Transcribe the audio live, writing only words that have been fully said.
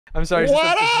I'm sorry.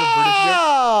 What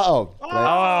up? Oh,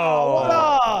 What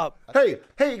up?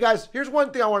 Hey, guys, here's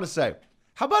one thing I want to say.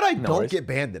 How about I don't get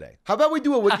banned today? How about we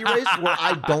do a wiki race where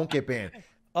I don't get banned?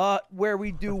 Where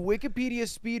we do Wikipedia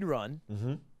speedrun,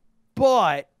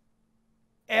 but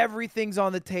everything's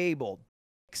on the table.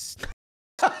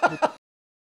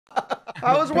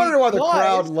 I was wondering why the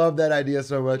crowd loved that idea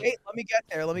so much. Wait, let me get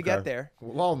there. Let me get there.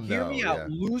 Well, no, Hear me out.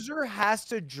 Loser has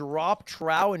to drop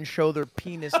trow and show their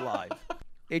penis live.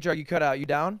 HR, you cut out. You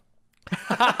down?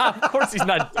 Of course he's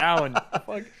not down.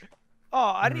 Fuck.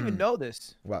 Oh, I didn't even know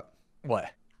this. What?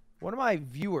 What? One of my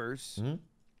viewers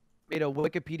made a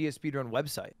Wikipedia speedrun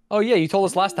website. Oh, yeah, you told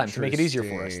us last time to make it easier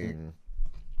for us.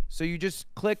 So you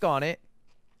just click on it.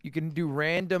 You can do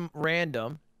random,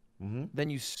 then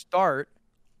you start,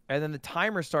 and then the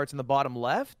timer starts in the bottom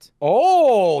left.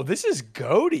 Oh, this is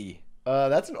goaty.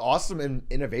 That's an awesome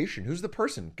innovation. Who's the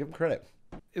person? Give him credit.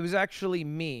 It was actually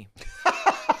me.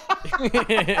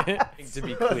 To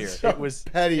be clear, it was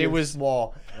petty. It was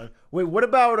small. Wait, what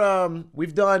about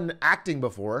we've done acting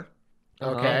before.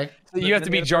 Okay. So you have to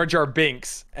be Jar Jar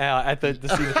Binks at the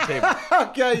seat of the table.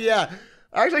 Okay, yeah.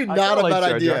 Actually, not a bad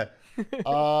idea.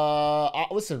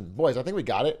 Listen, boys, I think we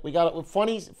got it. We got it.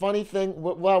 Funny thing.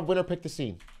 Well, winner pick the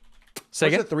scene.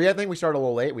 Second? Was it 3? I think we started a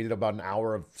little late. We did about an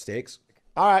hour of stakes.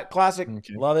 All right, classic.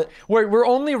 Okay. Love it. We're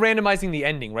only randomizing the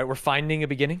ending, right? We're finding a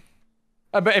beginning.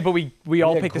 But we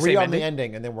all pick the same ending. The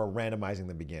ending, and then we're randomizing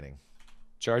the beginning.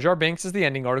 Jar Jar Binks is the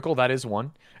ending article. That is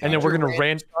one. And then we're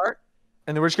gonna start.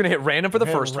 And then we're just gonna hit random for the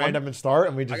first one. Random and start,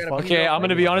 and we just. Okay, I'm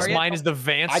gonna be honest. Mine is the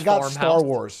Vance I got Farmhouse. Star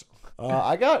Wars.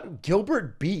 I got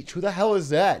Gilbert Beech. Who the hell is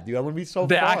that, dude? I'm gonna be so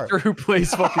the far. actor who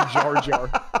plays fucking Jar Jar.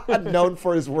 Known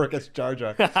for his work as Jar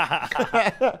Jar.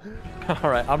 All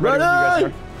right, I'm ready when you guys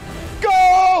are.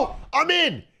 Go! I'm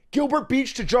in. Gilbert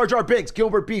Beech to Jar Jar Binks.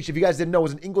 Gilbert Beech, if you guys didn't know,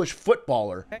 was an English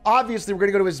footballer. Obviously, we're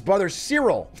gonna go to his brother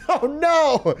Cyril. Oh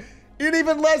no! An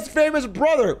even less famous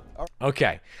brother.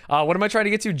 Okay, what am I trying to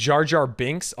get to? Jar Jar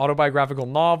Binks, autobiographical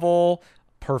novel.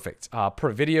 Perfect.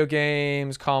 Video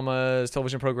games, commas,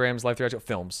 television programs, live theatrical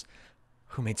films.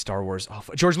 Who made Star Wars? Oh,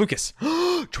 George Lucas.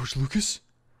 George Lucas.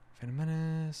 Phantom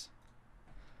Menace.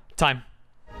 Time.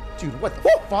 Dude, what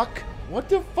the fuck? What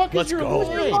the fuck is your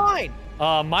line?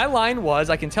 My line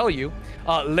was, I can tell you,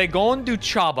 Legon du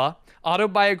Chaba,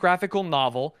 autobiographical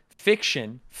novel,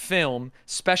 fiction, film,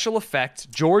 special effect,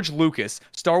 George Lucas,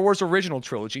 Star Wars original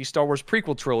trilogy, Star Wars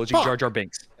prequel trilogy, Jar Jar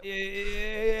Binks.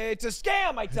 It's a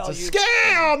scam, I tell you. It's a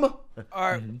scam!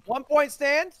 All right, 1 point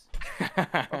stands.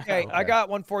 Okay, I got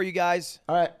one for you guys.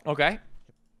 All right. Okay.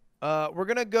 We're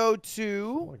going to go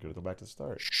to... I'm going to go back to the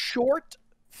start. Short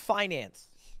finance.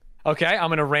 Okay, I'm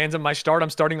going to random my start. I'm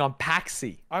starting on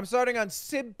Paxi. I'm starting on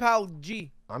Sibpal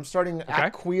G. I'm starting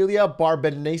Aquilegia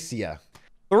Barbarcina.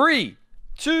 3,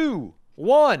 2,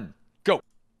 1, go.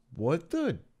 What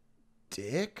the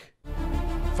dick?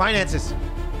 Finances.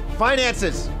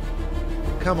 Finances.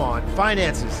 Come on,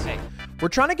 finances. Hey, we're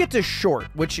trying to get to short,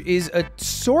 which is a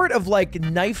sort of like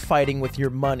knife fighting with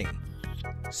your money.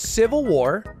 Civil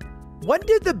War. When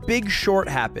did the Big Short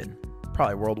happen?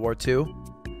 Probably World War II.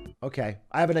 Okay,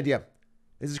 I have an idea.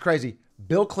 This is crazy.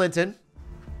 Bill Clinton.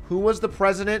 Who was the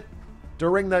president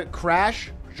during the crash?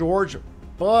 George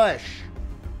Bush.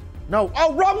 No.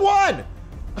 Oh, wrong one.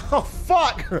 Oh,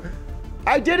 fuck.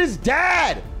 I did his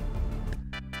dad.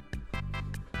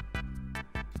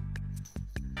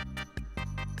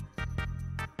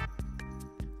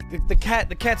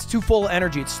 The cat's too full of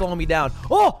energy. It's slowing me down.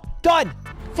 Oh, done.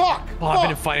 Fuck. Oh, I've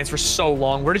been in finance for so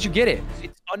long. Where did you get it?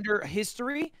 It's under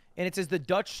history, and it says the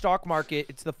Dutch stock market.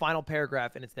 It's the final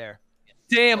paragraph, and it's there.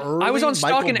 Damn, I was on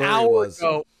stock an hour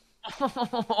ago.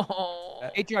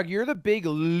 Hey, Jog, you're the big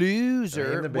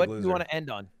loser. What do you want to end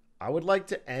on? I would like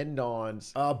to end on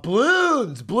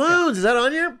Bloons. Bloons. Is that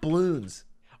on here? Bloons.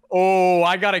 Oh,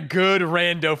 I got a good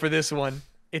rando for this one.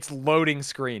 It's loading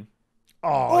screen.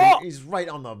 Oh, he's right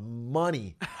on the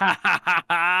money. All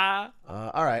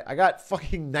right, I got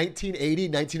fucking 1980,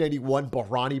 1991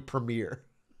 Bahraini premiere.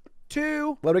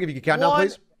 2. Let me give you a countdown,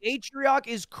 please. Atrioc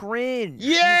is cringe.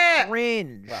 Yeah. He's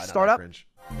cringe. Wow, Start up. Cringe.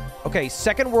 Okay,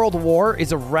 Second World War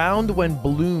is around when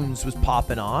Bloons was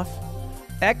popping off.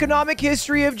 Economic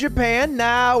history of Japan.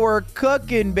 Now we're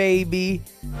cooking, baby.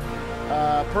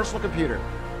 Personal computer.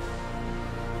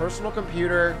 Personal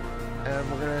computer,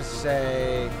 and we're gonna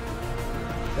say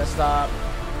desktop.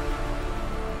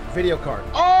 Video card.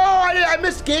 Oh, I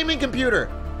missed gaming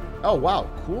computer. Oh wow,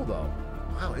 cool though.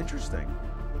 Wow, interesting.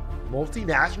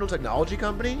 Multinational technology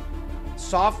company,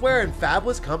 software and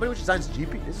fabless company which designs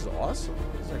GP. This is awesome.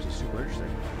 This is actually super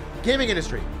interesting. Gaming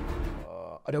industry.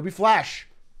 Adobe Flash.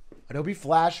 Adobe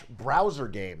Flash browser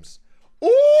games.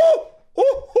 Ooh!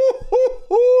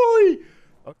 Ooh!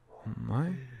 Am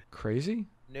I crazy?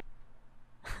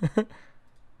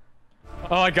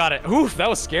 Oh, I got it. Oof, that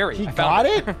was scary. He I found got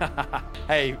it?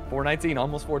 Hey, 419,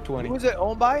 almost 420. Who was it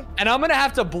owned by? And I'm gonna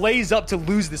have to blaze up to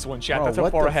lose this one, chat. Bro, That's how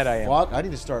what far the ahead I am. fuck? I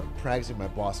need to start practicing my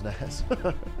boss ass.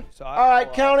 So All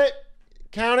right, count it.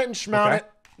 Count it and schmount it.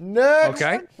 Next.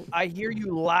 Okay. I hear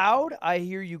you loud. I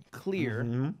hear you clear.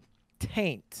 Mm-hmm.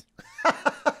 Taint.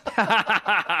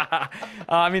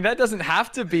 I mean, that doesn't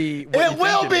have to be. What It you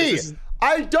will think it be. is.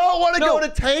 I don't want to No. go to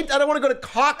taint. I don't want to go to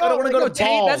cock. I don't want to go to Taint,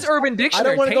 balls. that's Urban I Dictionary.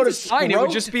 don't want to go Taint to is fine. It would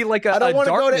scrot. just be like a I don't want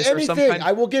to go darkness to or some anything. kind.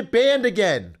 I will get banned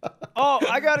again. Oh,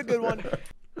 I got a good one.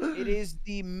 It is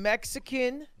the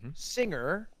Mexican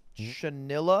singer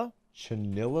Chanila.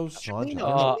 Chanilo Sanchez.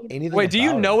 Uh, Wait, do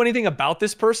you know anything about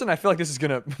this person? I feel like this is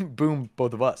gonna boom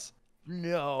both of us.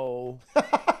 No.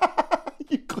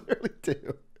 You clearly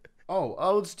do. Oh,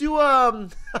 let's do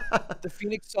The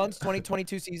Phoenix Suns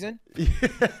 2022 season.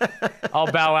 I'll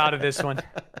bow out of this one.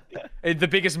 The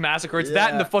biggest massacre. It's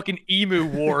that and the fucking emu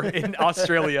war in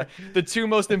Australia. The two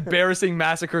most embarrassing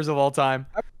massacres of all time.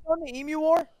 Have we done the Emu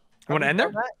War? You want to end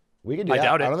there? We can do I that.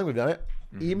 doubt it. I don't think we've done it.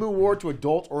 Emu War to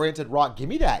adult-oriented rock. Give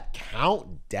me that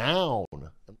countdown.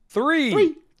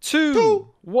 3, 2,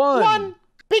 1.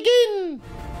 Begin.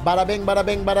 Bada bing, bada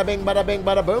bing, bada bing, bada bing,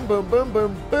 bada boom, boom, boom,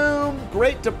 boom, boom.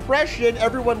 Great Depression.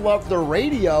 Everyone loved the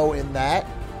radio in that.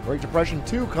 Great Depression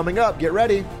 2 coming up. Get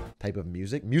ready. Type of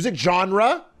music. Music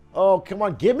genre. Oh, come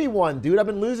on. Give me one, dude. I've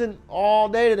been losing all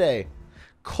day today.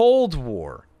 Cold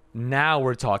War. Now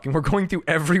we're talking. We're going through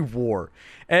every war.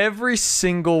 Every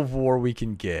single war we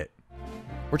can get.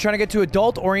 We're trying to get to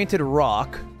adult-oriented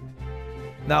rock.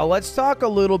 Now let's talk a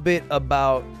little bit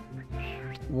about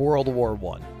World War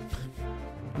I.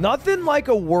 Nothing like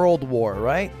a world war,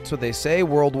 right? So they say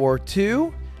World War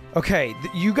II. Okay,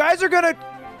 you guys are gonna...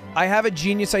 I have a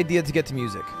genius idea to get to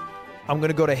music. I'm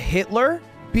gonna go to Hitler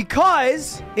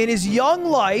because in his young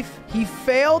life, he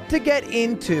failed to get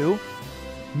into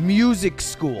music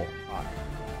school.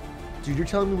 Dude, you're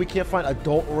telling me we can't find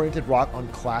adult-oriented rock on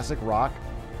classic rock?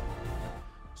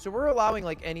 So we're allowing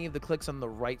like any of the clicks on the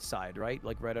right side, right?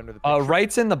 Like right under the picture.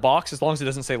 Right's in the box as long as it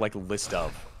doesn't say like list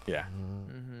of. Yeah.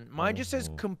 Mine just says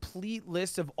complete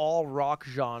list of all rock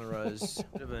genres.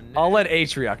 I'll let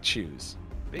Atrioc choose.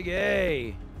 Big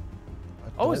A.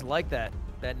 Always like that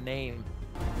name.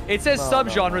 It says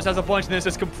subgenres has a bunch, and then it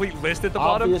says complete list at the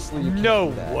Obviously bottom. you can't No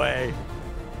do that. way.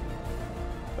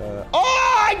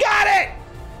 Oh, I got it!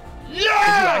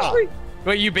 Yeah!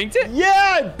 Wait, you binked it?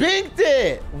 Yeah, I binked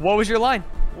it! What was your line?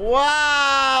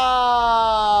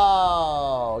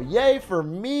 Wow! Yay for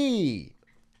me!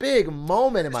 Big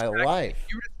moment in my life.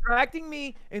 You were distracting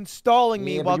me and stalling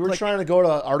me Yeah, while but you were clicking. trying to go to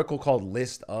an article called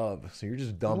List of, so you're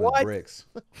just dumb What? as bricks.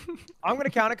 I'm gonna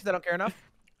count it because I don't care enough.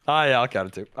 Yeah, I'll count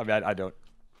it too. I mean, I don't.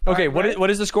 Okay, right,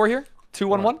 what is the score here?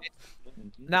 2-1-1?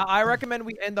 Now I recommend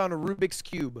we end on a Rubik's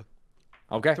Cube.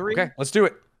 Okay, 3, okay, let's do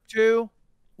it. 2,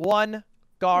 1,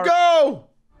 go. Go!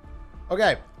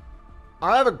 Okay,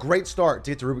 I have a great start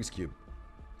to get to Rubik's Cube.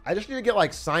 I just need to get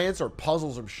like science or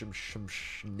puzzles or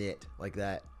schnit like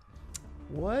that.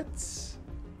 What?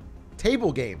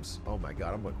 Table games. Oh my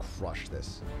god, I'm gonna crush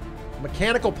this.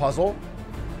 Mechanical puzzle.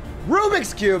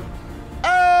 Rubik's Cube.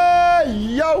 Hey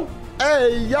yo!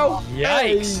 Hey yo!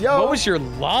 Hey Yikes. yo! What was your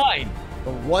line?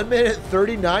 The 1 minute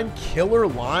 39 killer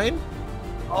line?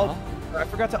 Oh, I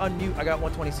forgot to unmute. I got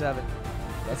 127.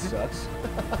 That sucks.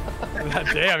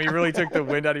 Damn, you really took the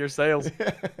wind out of your sails.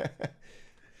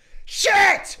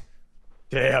 Shit!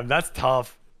 Damn, that's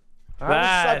tough. I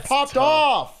That's popped tough.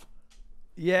 off.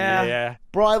 Yeah. Yeah.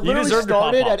 Bro, I literally deserve to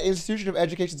pop started off. at Institution of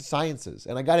Education Sciences,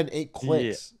 and I got in 8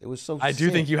 clicks. It was so I do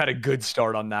sick. think you had a good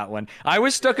start on that one. I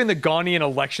was stuck in the Ghanaian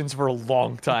elections for a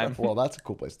long time. Well, that's a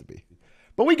cool place to be.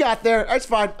 But we got there. That's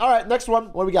fine. All right, next one.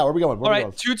 What do we got? Where are we going? Where All are we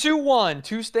right, going? 2-2-1.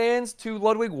 2 stands, 2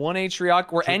 Ludwig, 1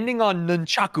 Atrioc. We're ending on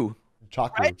Nunchaku.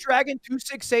 Chaku. Red Dragon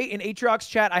 268 in Atrioc's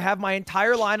chat. I have my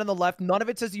entire line on the left. None of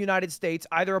it says the United States.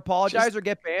 Either apologize or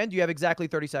get banned. You have exactly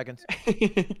 30 seconds.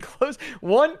 close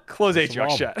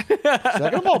Atrioc's chat.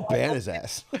 Second ball, ban his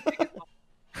ass.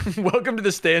 Welcome to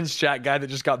the stands chat guy that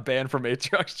just got banned from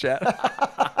Atrioc's chat.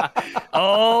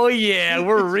 Oh yeah,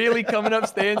 we're really coming up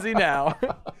standsy now.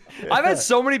 I've had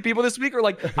so many people this week who are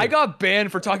like, I got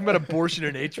banned for talking about abortion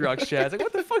in Atrioc's chat. It's like,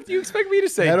 what the fuck do you expect me to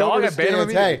say, Head dog? over I to banned him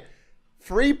Stans. immediately. Hey,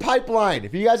 free pipeline.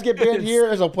 If you guys get banned here,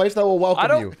 there's a place that will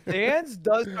welcome you. Stans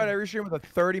does start every stream with a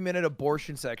 30-minute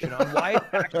abortion section on why it's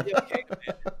actually okay to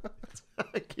ban.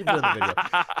 Keep that in the video.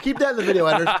 Keep that in the video,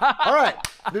 editors. All right,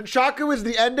 Nunchaku is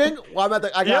the ending. Well, I'm at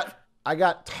the. I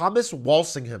got Thomas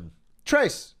Walsingham.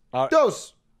 Trace.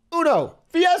 Dos. Uno.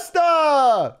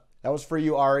 Fiesta. That was for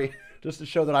you, Ari. Just to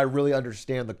show that I really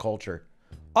understand the culture.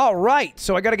 All right,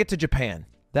 so I got to get to Japan.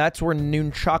 That's where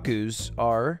Nunchakus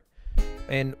are.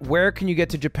 And where can you get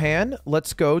to Japan?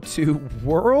 Let's go to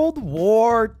World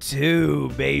War II,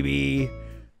 baby. All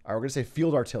right, we're going to say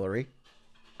field artillery.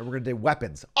 And we're going to do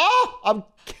weapons. Oh, I'm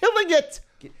killing it.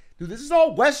 Dude, this is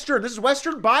all Western. This is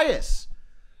Western bias.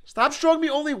 Stop showing me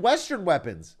only Western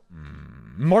weapons.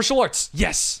 Martial arts.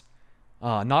 Yes.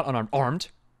 Not unarmed. Armed.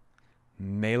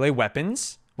 Melee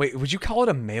weapons. Wait, would you call it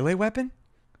a melee weapon?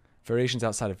 Variations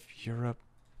outside of Europe.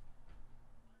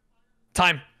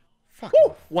 Time. Fuck.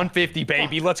 150,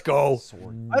 baby. Let's go.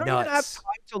 I don't even have time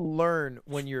to learn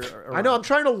when you're around. I know. I'm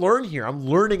trying to learn here. I'm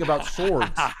learning about swords.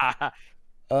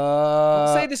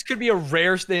 Let's say this could be a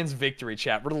rare stands victory,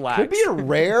 chat. Relax. Could be a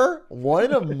rare. One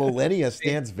in a millennia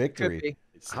stands victory.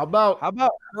 How about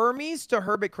Hermes to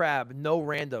Hermit crab? No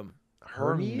random.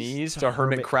 Hermes to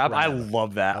Hermit crab. I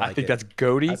love that. I think that's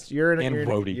goaty and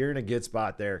roadie. You're in a good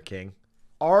spot there, King.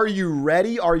 Are you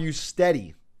ready? Are you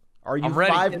steady? Are you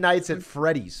Five Nights at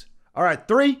Freddy's? All right,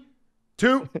 3,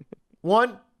 2,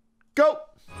 1, go.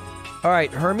 All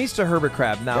right, Hermes to Hermit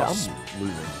crab. Now, I'm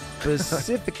losing.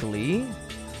 Specifically,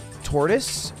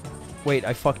 tortoise. Wait,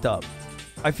 I fucked up.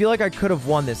 I feel like I could have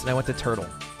won this, and I went to turtle.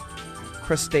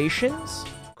 Crustaceans.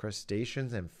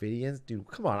 Crustaceans, amphibians. Dude,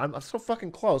 come on. I'm so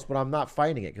fucking close, but I'm not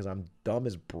fighting it because I'm dumb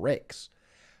as bricks.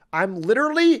 I'm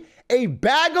literally a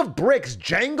bag of bricks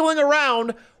jangling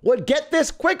around would get this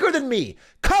quicker than me.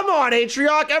 Come on,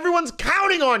 Atrioc. Everyone's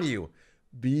counting on you.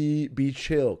 Be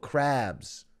chill.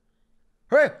 Crabs.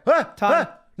 Hey, time.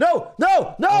 No.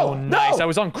 Oh, nice. I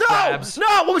was on crabs.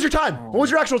 No. What was your time? What was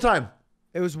your actual time?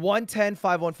 It was 1:10,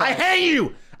 5:15. I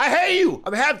hate you.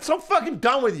 I'm so fucking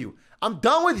done with you. I'm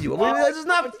done with you. This is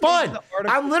not fun.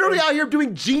 I'm literally out here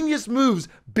doing genius moves,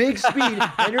 big speed,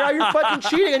 and you're out here fucking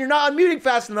cheating, and you're not unmuting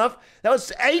fast enough. That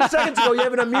was 8 seconds ago. You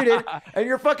haven't unmuted, and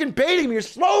you're fucking baiting me. You're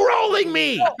slow rolling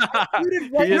me.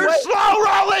 You're slow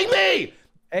rolling me.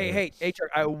 Hey, Atrioc,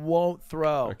 I won't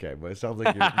throw. Okay, but it sounds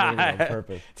like you're doing it on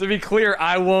purpose. To be clear,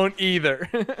 I won't either.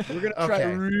 We're gonna try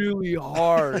really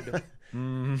hard.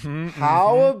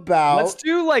 How about let's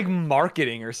do like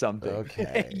marketing or something?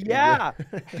 Okay. Yeah,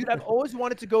 dude, I've always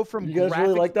wanted to go from. You guys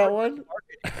really like that one?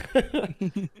 Let's go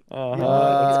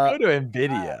to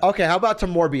Nvidia. Okay, how about to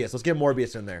Morbius? Let's get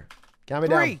Morbius in there. Count me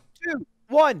down. 3, 2,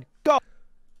 1, go.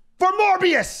 For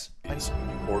Morbius.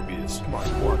 Morbius. Come on.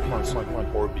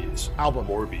 Morbius. Album.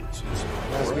 Morbius.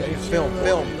 Film.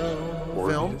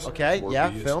 Okay, yeah,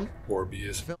 film.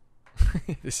 Morbius.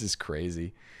 This is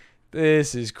crazy.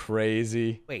 This is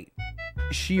crazy. Wait,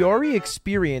 Shiori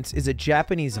Experience is a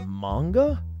Japanese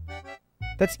manga?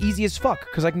 That's easy as fuck,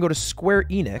 because I can go to Square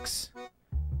Enix,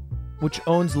 which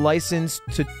owns license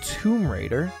to Tomb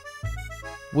Raider,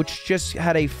 which just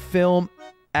had a film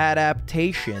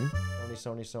adaptation.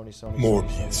 Sony.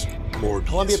 Morbius.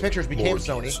 Columbia Pictures became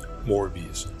Morbius. Sony.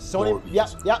 Morbius. Sony. Yep.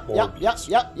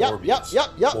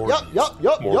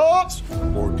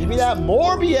 Morbius. Give me that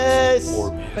Morbius.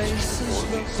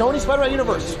 Sony Spider-Man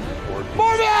Universe.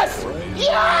 Morbius!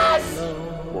 Yes!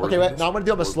 Okay, wait. Now I'm gonna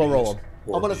do. I'm gonna slow roll him.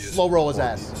 I'm gonna slow roll his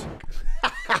ass.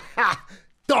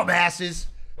 Dumbasses.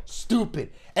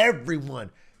 Stupid. Everyone.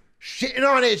 Shitting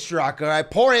on Atrioc, all right?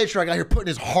 Poor Atrioc out here putting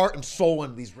his heart and soul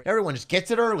into these. Everyone just gets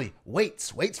it early.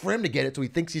 Waits for him to get it so he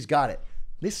thinks he's got it.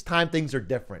 This time things are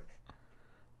different.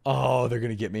 Oh, they're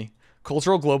gonna get me.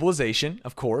 Cultural globalization,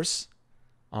 of course.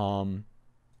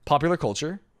 Popular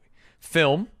culture.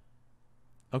 Film.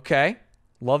 Okay.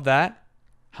 Love that.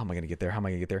 How am I gonna get there?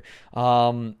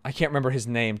 I can't remember his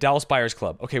name. Dallas Buyers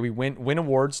Club. Okay, we win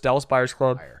awards. Dallas Buyers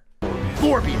Club.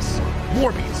 Morbius.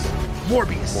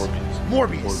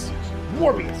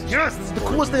 Yes, this is the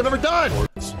coolest thing I've ever done.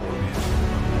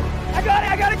 I got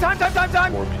it.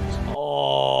 Time.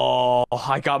 Oh,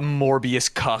 I got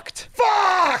Morbius cucked.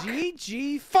 Fuck!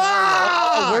 GG. Fuck!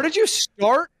 Oh, where did you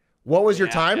start? What was your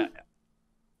time?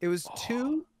 It was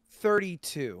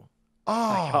 2:32.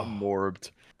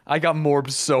 I got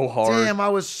morbed so hard. Damn, I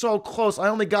was so close. I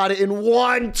only got it in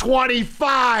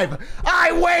 1:25.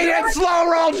 I waited, slow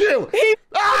rolled you.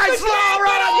 I slow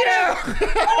rolled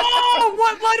you. Oh,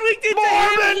 what Ludwig did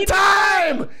Morbid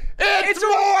time. It's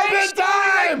Morbid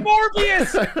time.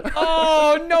 Morbius.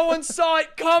 Oh, no one saw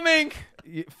it coming.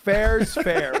 Fair's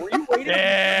fair. Were you waiting?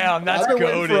 Damn, that's I've been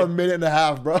waiting for a goated. minute and a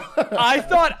half, bro. I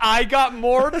thought I got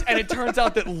morbed, and it turns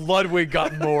out that Ludwig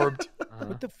got morbed.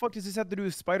 What the fuck does this have to do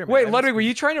with Spider-Man? Wait, Ludwig, were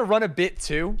you trying to run a bit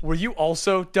too? Were you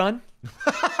also done?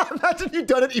 Imagine you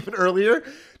done it even earlier.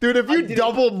 Dude, if you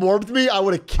double morbed me, I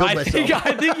would have killed myself.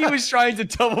 I think he was trying to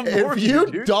double morb If you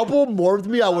dude. double morbed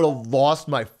me, I would have lost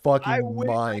my fucking wish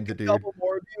I mind, could dude. double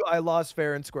morb you. I lost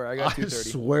fair and square. I got I 230.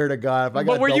 swear to God. If I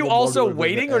got But were you double morbed, also it would've been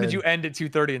waiting, the or did end. you end at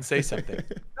 2:30 and say something?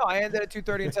 No, I ended at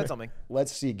 2:30 and said something.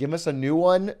 Let's see. Give us a new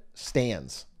one.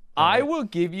 Stands. I will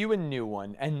give you a new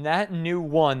one, and that new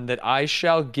one that I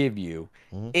shall give you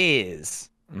is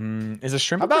a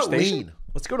shrimp How about crustacean? lean?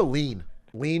 Let's go to lean.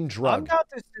 Lean I'm drug. got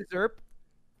this dessert.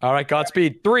 All right,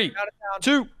 Godspeed. 3, Out of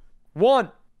town. 2,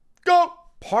 1, go.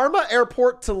 Parma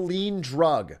Airport to lean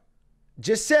drug.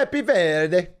 Giuseppe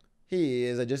Verde. He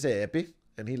is a Giuseppe,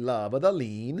 and he love the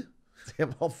lean.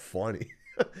 Damn, how funny.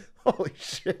 Holy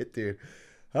shit, dude.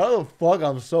 How the fuck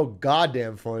I'm so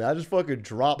goddamn funny? I just fucking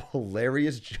drop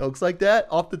hilarious jokes like that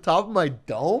off the top of my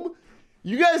dome?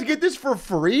 You guys get this for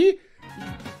free?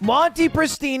 Monte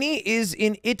Pristini is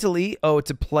in Italy. Oh,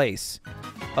 it's a place.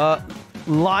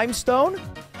 Limestone,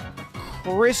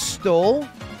 crystal,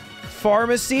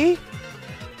 pharmacy,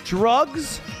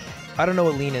 drugs. I don't know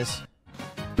what lean is.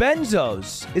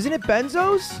 Benzos. Isn't it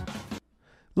benzos?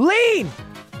 Lean!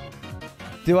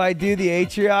 Do I do the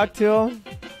Atrioc to him?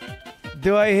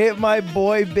 Do I hit my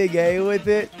boy Big A with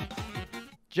it?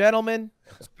 Gentlemen,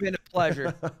 it's been a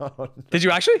pleasure. Did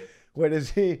you actually? What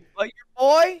is he? But your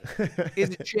boy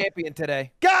is a champion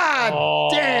today.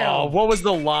 God damn! What was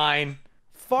the line?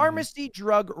 Pharmacy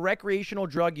drug, recreational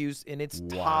drug use in its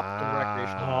top in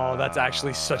recreational. Oh, that's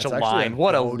actually such That's a actually line.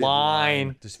 What a goated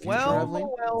line. Does future Well,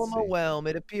 traveling? well,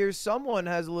 it appears someone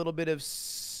has a little bit of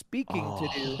speaking to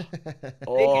do. Big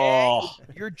Oh.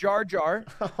 A, you're Jar Jar.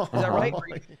 Is that right?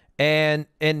 And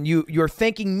you're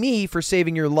thanking me for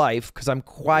saving your life because I'm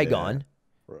Qui-Gon.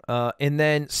 And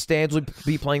then Stans would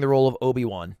be playing the role of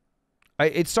Obi-Wan.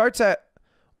 It starts at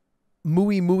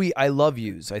Mooey Mooey I love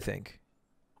yous, I think.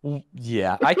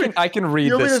 Yeah, I can read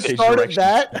You want me this to stage start at direction.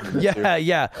 that?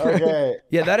 Yeah. Okay.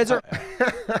 Yeah, that is our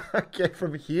Okay,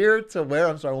 from here to where?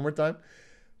 I'm sorry, one more time.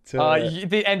 To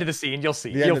The end of the scene, you'll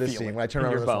see. the end You'll of the feel scene. it When I turn in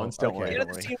around your on this one. bones. Don't Okay. worry. the end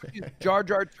Don't of the worry. scene, Jar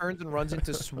Jar turns and runs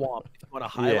into swamp. If you want to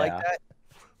highlight Yeah. that.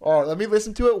 Oh, let me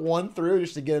listen to it one through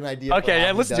just to get an idea. Okay, of how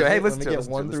yeah, he listen does to it. Hey, Let listen me to it, get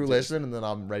listen to one it, through listen listen, and then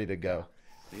I'm ready to go.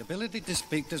 The ability to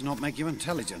speak does not make you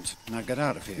intelligent. Now get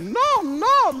out of here. No,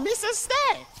 Mr.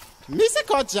 Stay. Mr.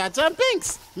 called Jar Jar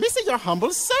Binks. Mr. Your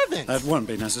humble servant. That won't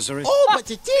be necessary. Oh, but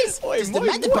it is. It's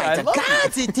demanded by the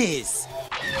gods, it is.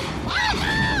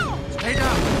 Stay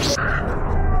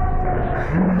down.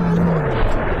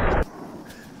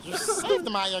 You saved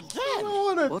my again. I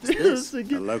want to What's do this? this A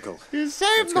again. local. You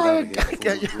saved Let's get my. out of here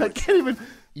before we I can't even.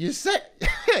 You say.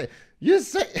 You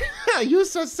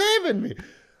so saving me.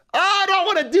 Oh, I don't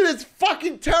want to do this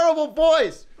fucking terrible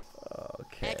voice.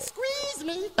 Okay. Excuse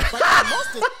me, but the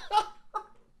most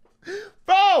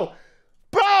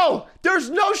Bro, there's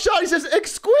no shot. He says,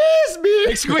 "Excuse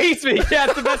me." Squeeze me. Yeah,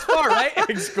 that's the best part, right?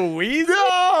 Squeeze.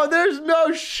 No, there's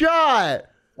no shot.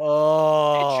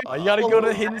 Oh, you gotta go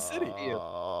to Hidden City.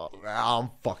 Oh, I'm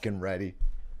fucking ready.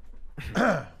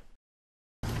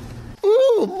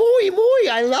 Ooh, muy,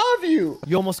 I love you.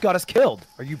 You almost got us killed.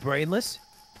 Are you brainless?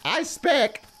 I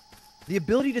speak. The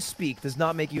ability to speak does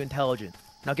not make you intelligent.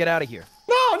 Now get out of here.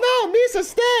 No, Meesa,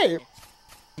 stay.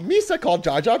 Meesa called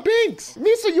Jar Jar Binks.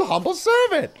 Meesa, you humble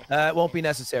servant. It won't be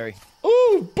necessary.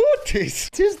 Ooh, booties.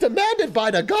 'Tis demanded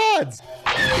by the gods.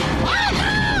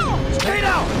 Stay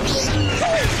down!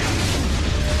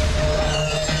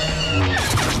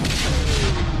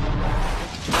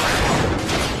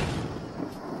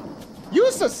 You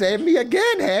so save me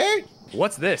again, hey?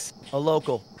 What's this? A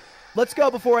local. Let's go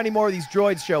before any more of these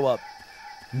droids show up.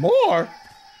 More?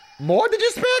 More did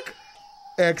you speak?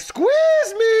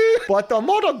 Excuse me, but the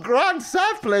more grand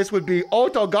safe place would be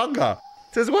Otoganga.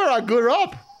 'Tis where I grew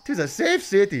up. 'Tis a safe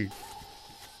city.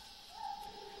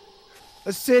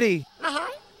 A city. Uh-huh.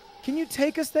 Can you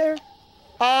take us there?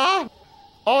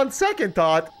 On second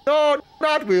thought, no,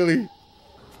 not really.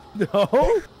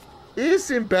 No? It's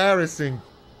embarrassing.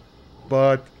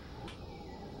 But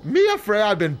me afraid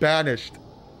I've been banished.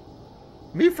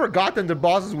 Me forgotten the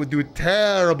bosses would do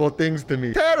terrible things to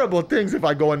me. Terrible things if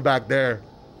I going back there.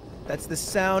 That's the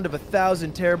sound of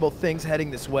 1,000 terrible things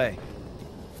heading this way.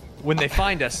 When they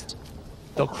find us,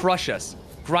 they'll crush us,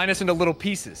 grind us into little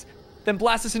pieces, then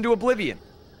blast us into oblivion.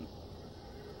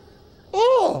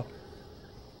 Oh!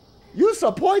 Your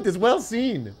point is well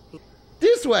seen.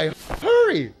 This way,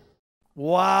 hurry!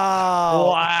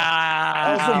 Wow.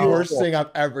 That was the worst thing I've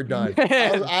ever done.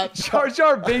 Jar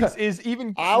Jar Binks is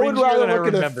even I would cringier rather than I look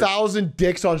at remember. 1,000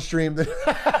 dicks on stream than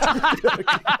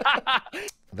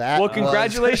that. Well, was-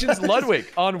 congratulations, Ludwig,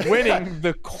 on winning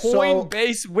the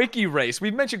Coinbase Wiki race.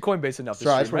 We've mentioned Coinbase enough this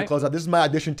Sorry, I year, just want right? to close out. This is my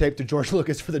audition tape to George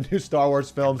Lucas for the new Star Wars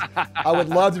films. I would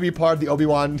love to be part of the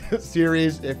Obi-Wan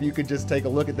series. If you could just take a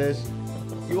look at this.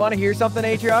 You want to hear something,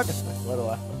 Atrioc? What do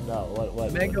I? No,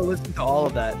 what? Man, go listen to all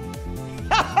of that.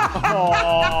 Oh,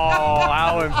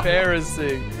 how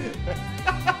embarrassing.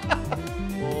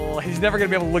 Oh, he's never going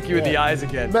to be able to look you in the eyes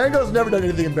again. Mango's never done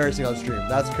anything embarrassing on stream.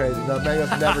 That's crazy. No, Mango's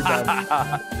never done.